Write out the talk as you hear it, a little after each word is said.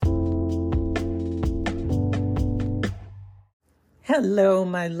Hello,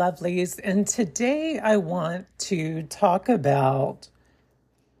 my lovelies, and today I want to talk about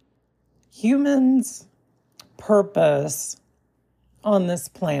humans' purpose on this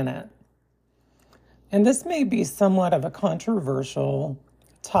planet. And this may be somewhat of a controversial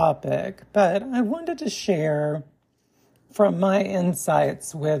topic, but I wanted to share from my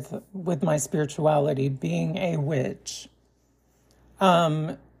insights with my spirituality, being a witch.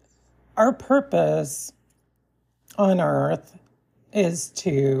 Our purpose on earth is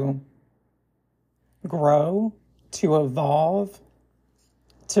to grow, to evolve,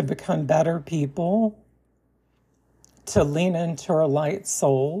 to become better people, to lean into our light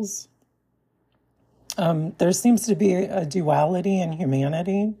souls. There seems to be a duality in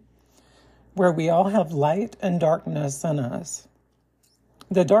humanity where we all have light and darkness in us.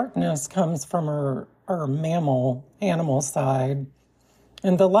 The darkness comes from our mammal, animal side,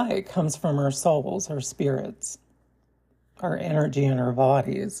 and the light comes from our souls, our spirits, our energy in our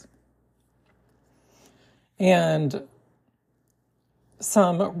bodies. And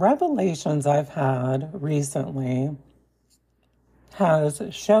some revelations I've had recently has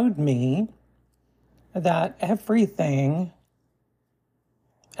showed me that everything,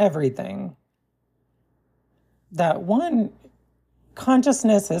 that one,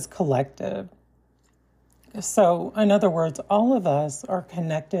 consciousness is collective. So, in other words, all of us are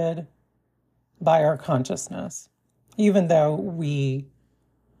connected by our consciousness, even though we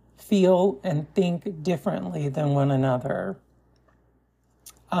feel and think differently than one another.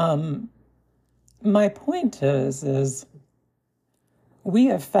 My point is we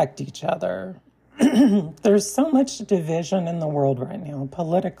affect each other. There's so much division in the world right now,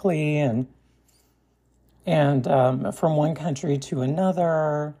 politically and from one country to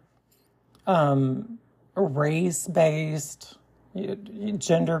another, race-based,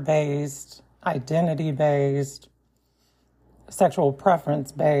 gender-based, identity-based, sexual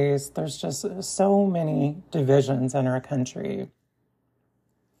preference-based. There's just so many divisions in our country.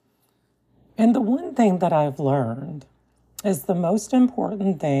 And the one thing that I've learned is the most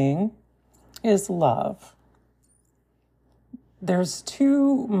important thing is love. There's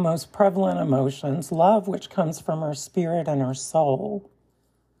two most prevalent emotions: love, which comes from our spirit and our soul,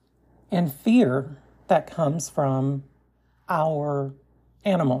 and fear that comes from our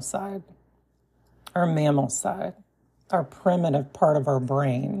animal side, our mammal side, our primitive part of our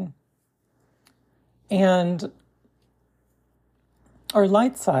brain. And our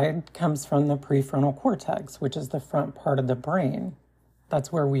light side comes from the prefrontal cortex, which is the front part of the brain.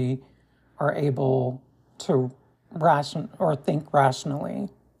 That's where we are able to think rationally,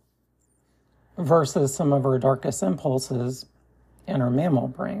 versus some of our darkest impulses in our mammal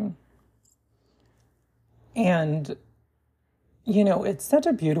brain. And, it's such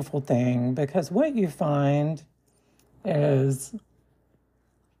a beautiful thing, because what you find is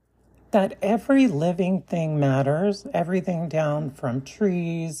that every living thing matters, everything down from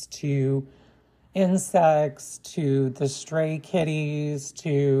trees to insects to the stray kitties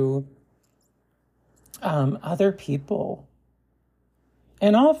to other people.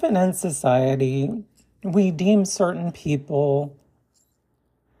 And often in society, we deem certain people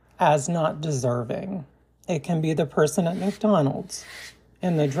as not deserving. It can be the person at McDonald's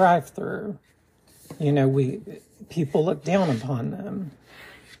in the drive-thru. People look down upon them.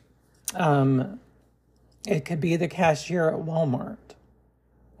 It could be the cashier at Walmart.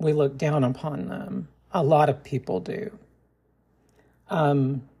 We look down upon them. A lot of people do.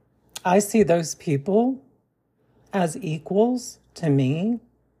 I see those people as equals to me.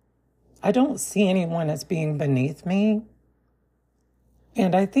 I don't see anyone as being beneath me.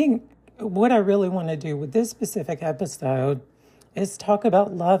 And I think what I really want to do with this specific episode is talk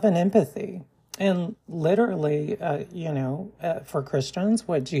about love and empathy. And literally, for Christians,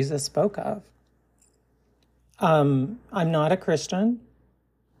 what Jesus spoke of. I'm not a Christian.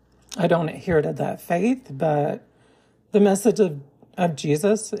 I don't adhere to that faith, but the message of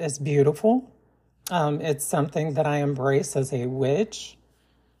Jesus is beautiful. It's something that I embrace as a witch,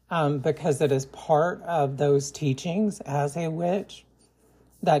 because it is part of those teachings as a witch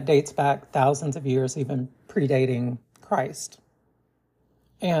that dates back thousands of years, even predating Christ.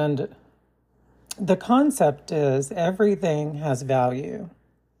 And the concept is everything has value.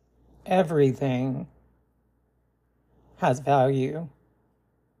 Everything has value.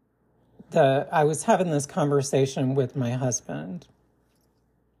 I was having this conversation with my husband,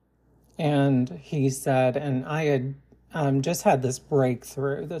 and he said, and I had just had this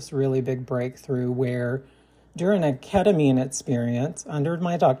really big breakthrough where during a ketamine experience under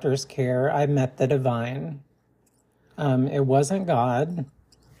my doctor's care, I met the divine. It wasn't God.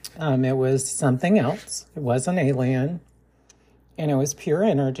 It was something else. It was an alien. and it was pure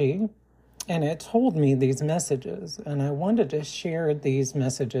energy, and it told me these messages, and I wanted to share these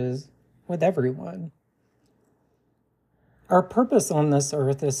messages with everyone. Our purpose on this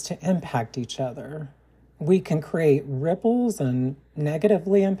earth is to impact each other. We can create ripples and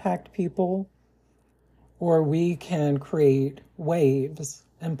negatively impact people, or we can create waves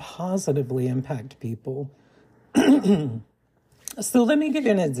and positively impact people. So let me give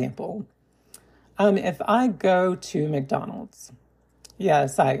you an example. If I go to McDonald's,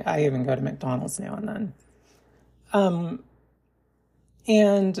 yes, I even go to McDonald's now and then,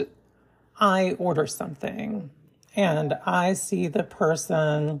 and I order something, and I see the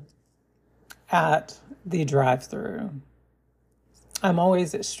person at the drive-thru. I'm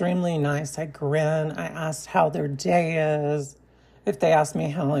always extremely nice. I grin. I ask how their day is. If they ask me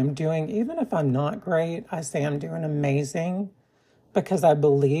how I'm doing, even if I'm not great, I say I'm doing amazing, because I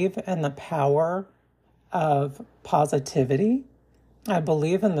believe in the power of positivity. I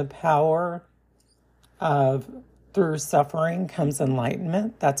believe in the power of through suffering comes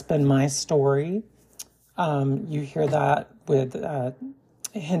enlightenment. That's been my story. You hear that with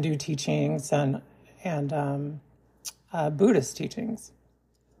Hindu teachings and Buddhist teachings.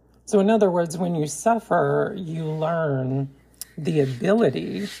 So in other words, when you suffer, you learn the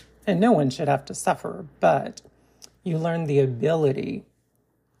ability, and no one should have to suffer, but you learn the ability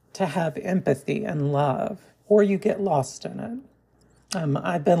to have empathy and love, or you get lost in it.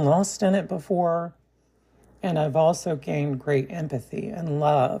 I've been lost in it before, and I've also gained great empathy and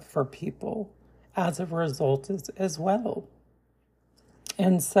love for people as a result as well.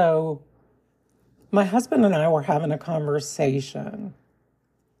 And so my husband and I were having a conversation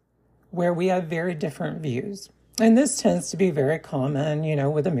where we have very different views. And this tends to be very common,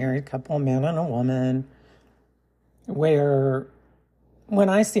 with a married couple, a man and a woman, where when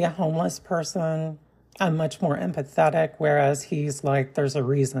I see a homeless person, I'm much more empathetic, whereas he's like, there's a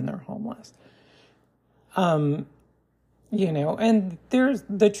reason they're homeless. And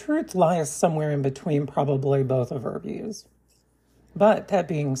the truth lies somewhere in between probably both of our views. But that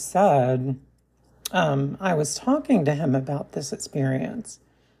being said, I was talking to him about this experience,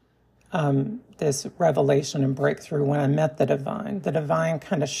 this revelation and breakthrough when I met the divine. The divine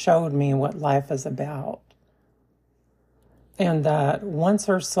kind of showed me what life is about. And that once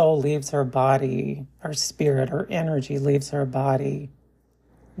our soul leaves our body, our spirit, our energy leaves our body,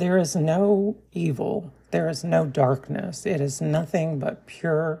 there is no evil. There is no darkness. It is nothing but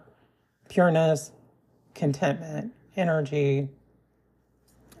pureness, contentment, energy,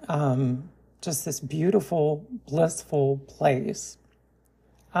 just this beautiful, blissful place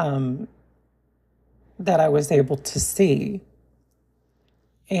that I was able to see.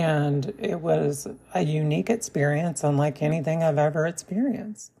 And it was a unique experience, unlike anything I've ever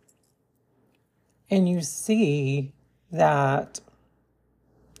experienced. And you see that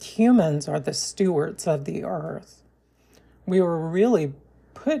humans are the stewards of the earth. We were really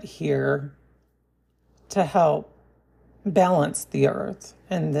put here to help balance the earth.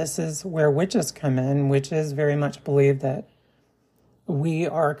 And this is where witches come in. Witches very much believe that we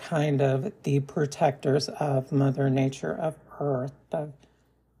are kind of the protectors of Mother Nature, of Earth, of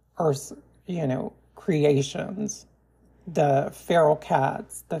Earth's, creations, the feral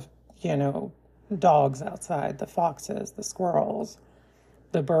cats, the, dogs outside, the foxes, the squirrels,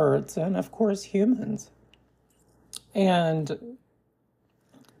 the birds, and of course humans. And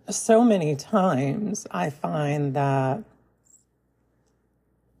so many times I find that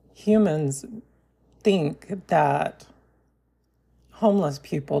humans think that homeless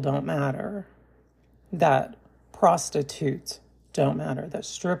people don't matter, that prostitutes don't matter, that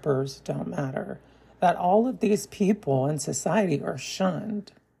strippers don't matter, that all of these people in society are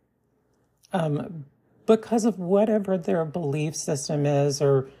shunned because of whatever their belief system is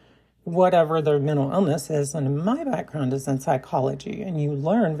or whatever their mental illness is. And my background is in psychology, and you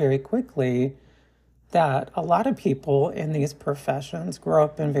learn very quickly that a lot of people in these professions grow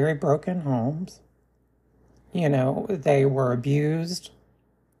up in very broken homes. They were abused.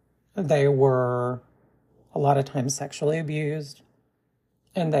 They were a lot of times sexually abused.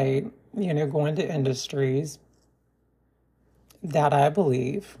 And they, go into industries that I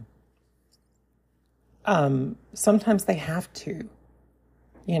believe sometimes they have to.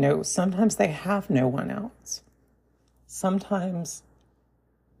 Sometimes they have no one else. Sometimes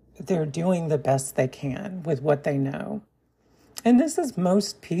they're doing the best they can with what they know. And this is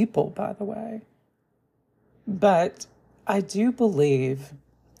most people, by the way. But I do believe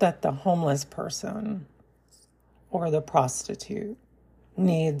that the homeless person or the prostitute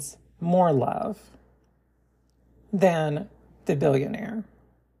needs more love than the billionaire.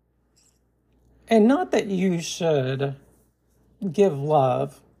 And not that you should, give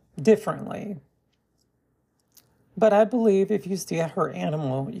love differently. But I believe if you see a hurt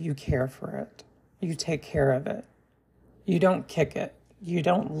animal, you care for it. You take care of it. You don't kick it. You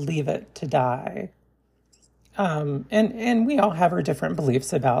don't leave it to die. And we all have our different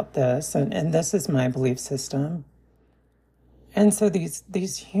beliefs about this, and this is my belief system. And so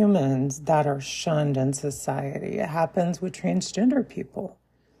these humans that are shunned in society, it happens with transgender people,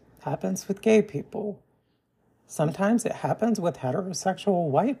 happens with gay people. Sometimes it happens with heterosexual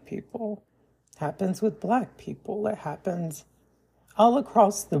white people, happens with black people, it happens all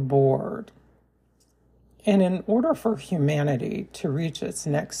across the board. And in order for humanity to reach its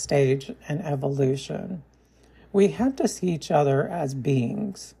next stage in evolution, we have to see each other as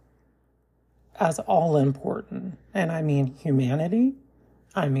beings, as all important. And I mean humanity,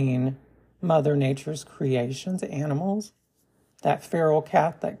 I mean Mother Nature's creations, animals, that feral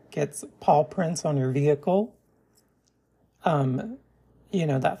cat that gets paw prints on your vehicle,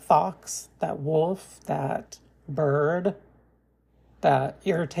 that fox, that wolf, that bird that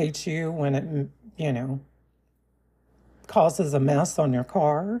irritates you when it, causes a mess on your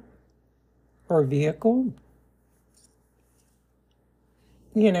car or vehicle.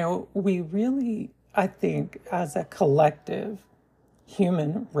 We really, I think, as a collective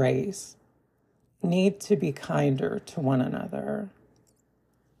human race, need to be kinder to one another.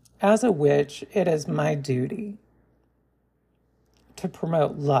 As a witch, it is my duty to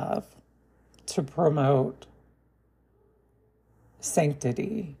promote love, to promote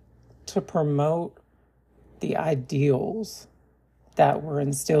sanctity, to promote the ideals that were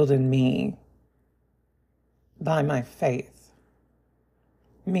instilled in me by my faith,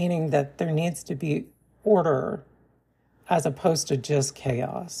 meaning that there needs to be order as opposed to just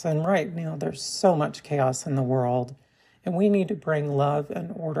chaos. And right now, there's so much chaos in the world, and we need to bring love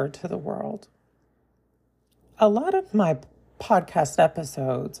and order to the world. A lot of my podcast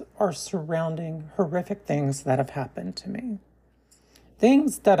episodes are surrounding horrific things that have happened to me.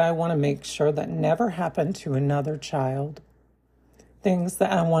 Things that I want to make sure that never happen to another child. Things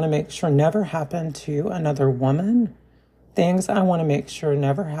that I want to make sure never happen to another woman. Things I want to make sure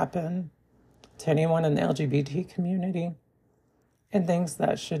never happen to anyone in the LGBT community. And things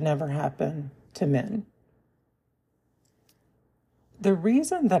that should never happen to men. The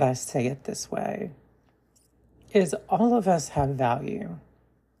reason that I say it this way is all of us have value.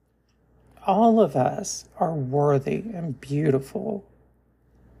 All of us are worthy and beautiful.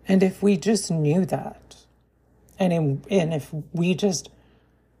 And if we just knew that, and if we just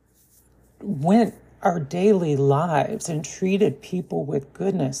went our daily lives and treated people with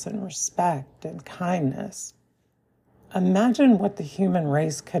goodness and respect and kindness, imagine what the human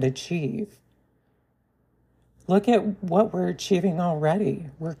race could achieve. Look at what we're achieving already.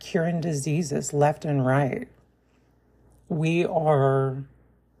 We're curing diseases left and right. We are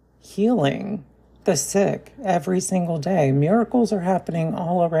healing the sick every single day. Miracles are happening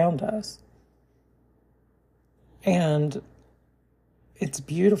all around us. And it's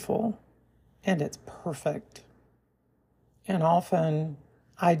beautiful and it's perfect. And often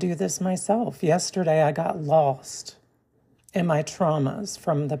I do this myself. Yesterday I got lost in my traumas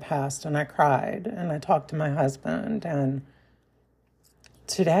from the past and I cried and I talked to my husband. And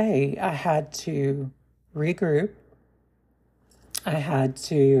today I had to regroup. I had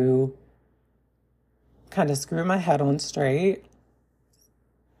to kind of screw my head on straight.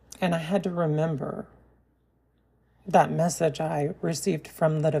 And I had to remember that message I received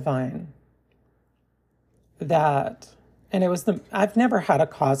from the divine. I've never had a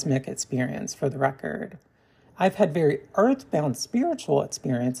cosmic experience, for the record. I've had very earthbound spiritual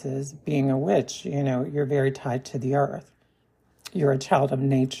experiences. Being a witch, you're very tied to the earth. You're a child of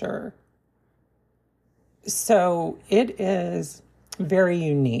nature. So it is very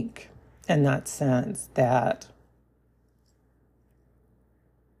unique in that sense that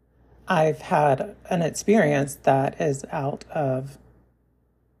I've had an experience that is out of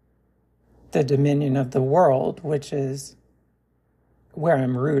the dominion of the world, which is where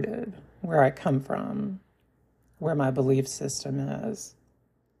I'm rooted, where I come from, where my belief system is,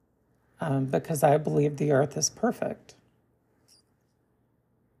 because I believe the earth is perfect.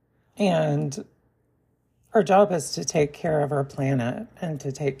 And our job is to take care of our planet and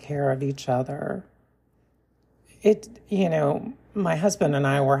to take care of each other. My husband and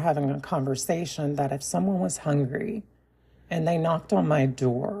I were having a conversation that if someone was hungry and they knocked on my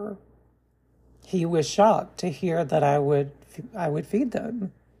door, he was shocked to hear that I would feed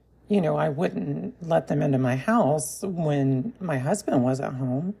them. I wouldn't let them into my house when my husband wasn't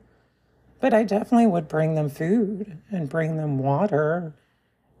home, but I definitely would bring them food and bring them water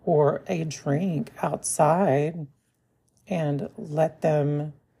or a drink outside and let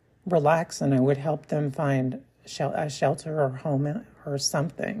them relax, and I would help them find a shelter or home or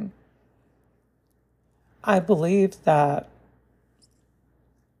something. I believe that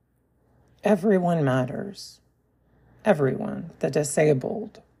everyone matters. Everyone, the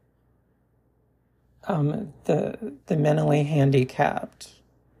disabled, the mentally handicapped,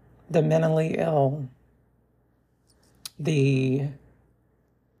 the mentally ill, the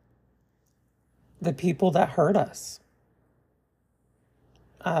people that hurt us.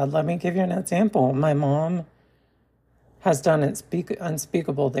 Let me give you an example. My mom has done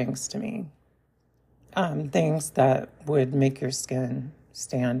unspeakable things to me, things that would make your skin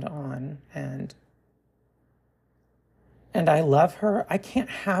stand on, and I love her. I can't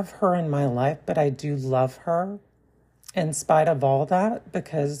have her in my life, but I do love her in spite of all that,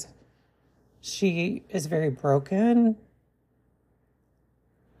 because she is very broken,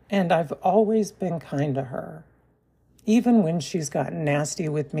 and I've always been kind to her. Even when she's gotten nasty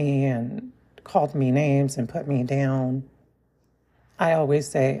with me and called me names and put me down, I always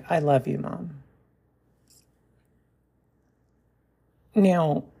say, I love you, Mom.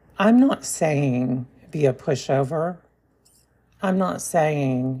 Now, I'm not saying be a pushover. I'm not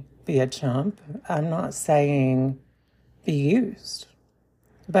saying be a chump. I'm not saying be used.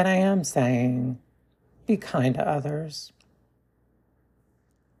 But I am saying be kind to others.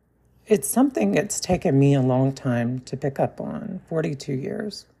 It's something that's taken me a long time to pick up on, 42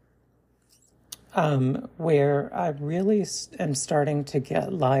 years, where I really am starting to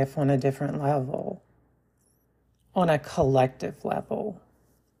get life on a different level, on a collective level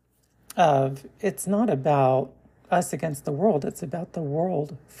of, it's not about us against the world, it's about the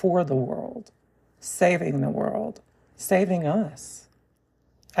world for the world, saving the world, saving us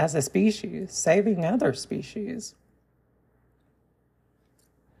as a species, saving other species.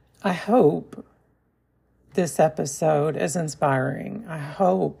 I hope this episode is inspiring. I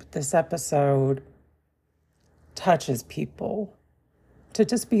hope this episode touches people to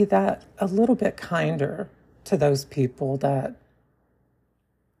just be that a little bit kinder to those people that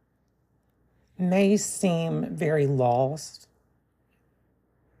may seem very lost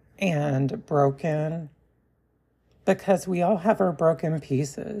and broken, because we all have our broken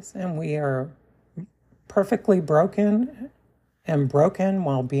pieces, and we are perfectly broken and broken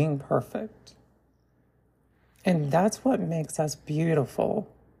while being perfect. And that's what makes us beautiful,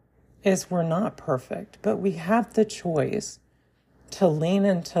 is we're not perfect, but we have the choice to lean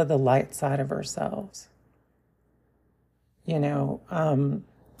into the light side of ourselves. You know,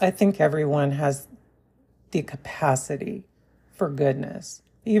 I think everyone has the capacity for goodness.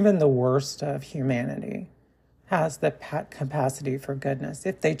 Even the worst of humanity has the capacity for goodness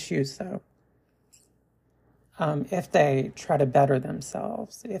if they choose so. If they try to better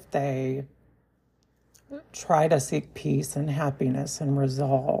themselves, if they try to seek peace and happiness and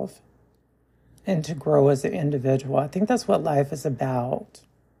resolve and to grow as an individual. I think that's what life is about.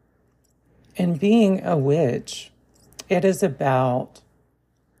 And being a witch, it is about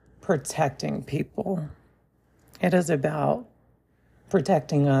protecting people. It is about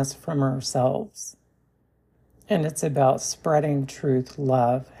protecting us from ourselves. And it's about spreading truth,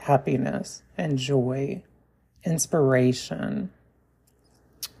 love, happiness, and joy, inspiration.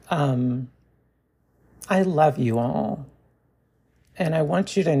 I love you all. And I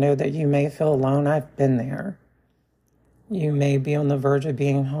want you to know that you may feel alone. I've been there. You may be on the verge of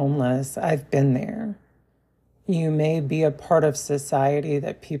being homeless. I've been there. You may be a part of society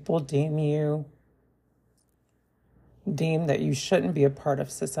that people deem that you shouldn't be a part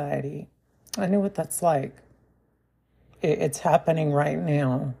of society. I know what that's like. It's happening right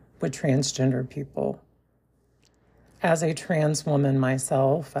now with transgender people. As a trans woman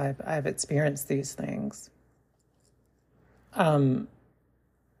myself, I've experienced these things. Don't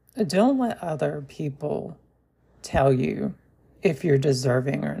let other people tell you if you're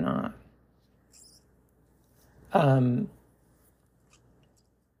deserving or not.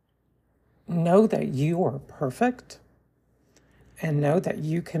 Know that you are perfect, and know that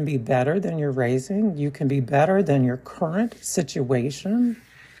you can be better than you're raising. You can be better than your current situation,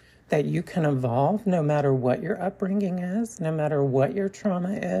 that you can evolve no matter what your upbringing is, no matter what your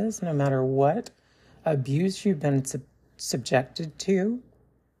trauma is, no matter what abuse you've been subjected to,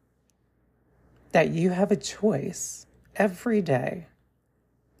 that you have a choice every day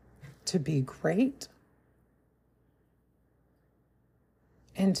to be great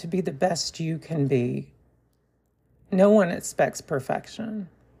and to be the best you can be. No one expects perfection.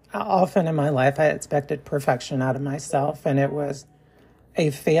 Often in my life, I expected perfection out of myself, and it was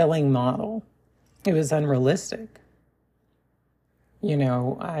a failing model. It was unrealistic. You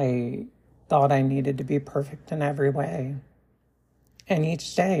know, thought I needed to be perfect in every way. And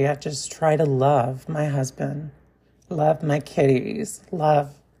each day I just try to love my husband, love my kitties,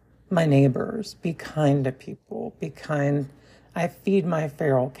 love my neighbors, be kind to people, be kind. I feed my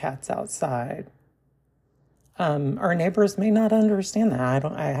feral cats outside. Our neighbors may not understand that.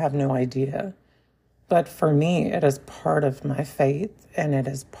 I have no idea. But for me, it is part of my faith and it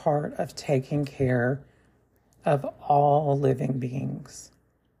is part of taking care of all living beings.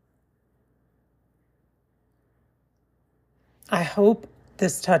 I hope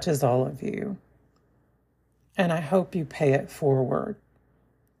this touches all of you, and I hope you pay it forward.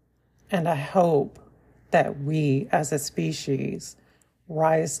 And I hope that we as a species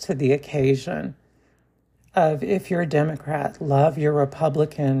rise to the occasion of, if you're a Democrat, love your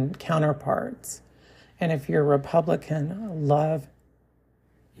Republican counterparts. And if you're Republican, love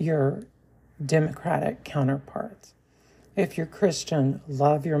your Democratic counterparts. If you're Christian,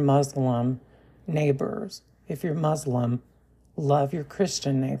 love your Muslim neighbors. If you're Muslim, love your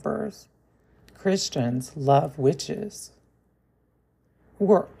Christian neighbors. Christians love witches.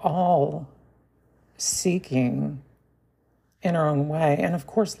 We're all seeking in our own way. And of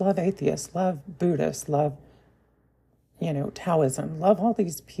course, love atheists, love Buddhists, love, Taoism, love all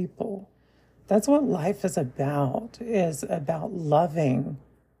these people. That's what life is about loving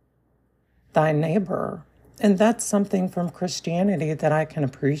thy neighbor. And that's something from Christianity that I can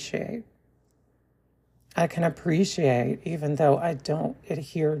appreciate. I can appreciate, even though I don't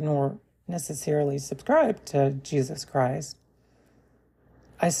adhere nor necessarily subscribe to Jesus Christ.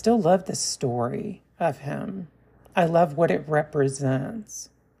 I still love the story of him. I love what it represents,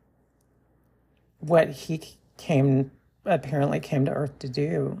 what he apparently came to earth to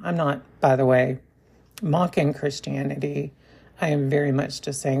do. I'm not, by the way, mocking Christianity. I am very much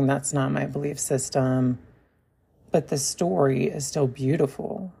just saying that's not my belief system. But the story is still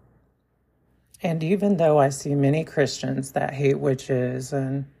beautiful. And even though I see many Christians that hate witches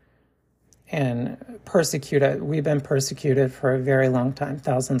and persecuted, we've been persecuted for a very long time,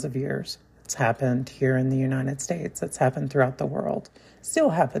 thousands of years. It's happened here in the United States. It's happened throughout the world.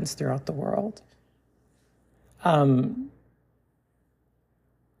 Still happens throughout the world. And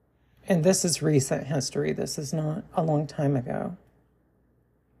this is recent history. This is not a long time ago.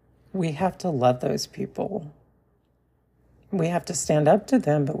 We have to love those people. We have to stand up to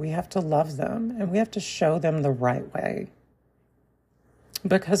them, but we have to love them and we have to show them the right way.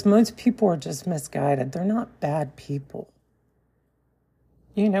 Because most people are just misguided. They're not bad people.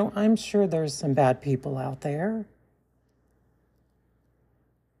 I'm sure there's some bad people out there.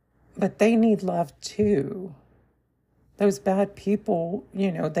 But they need love too. Those bad people,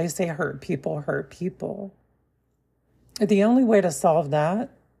 they say hurt people hurt people. The only way to solve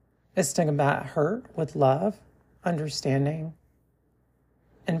that is to combat hurt with love, understanding,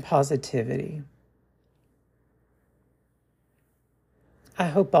 and positivity. I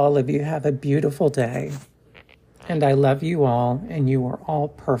hope all of you have a beautiful day, and I love you all, and you are all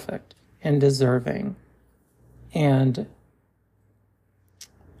perfect and deserving. And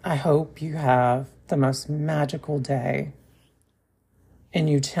I hope you have the most magical day, and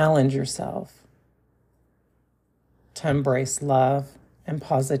you challenge yourself to embrace love and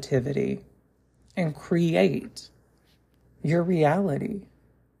positivity and create your reality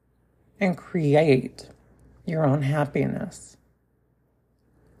and create your own happiness.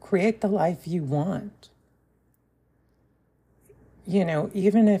 Create the life you want.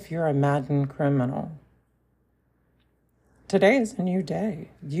 Even if you're a maddened criminal, today is a new day.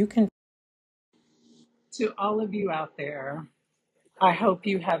 You can. To all of you out there, I hope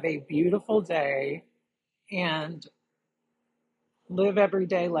you have a beautiful day and live every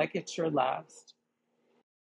day like it's your last.